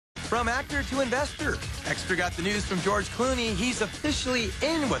From actor to investor. Extra got the news from George Clooney. He's officially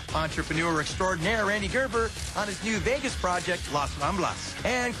in with entrepreneur extraordinaire Randy Gerber on his new Vegas project, Las Ramblas.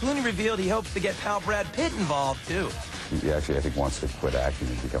 And Clooney revealed he hopes to get pal Brad Pitt involved, too. He actually, I think, wants to quit acting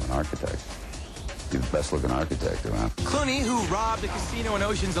and become an architect. He's the best-looking architect around. Clooney, who robbed a casino in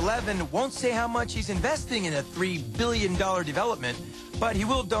Ocean's 11, won't say how much he's investing in a $3 billion development, but he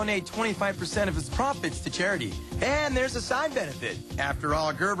will donate 25% of his profits to charity. And there's a side benefit. After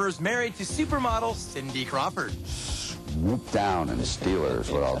all, Gerber's married to supermodel Cindy Crawford. Swoop down and steal her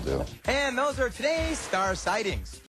is what I'll do. And those are today's star sightings.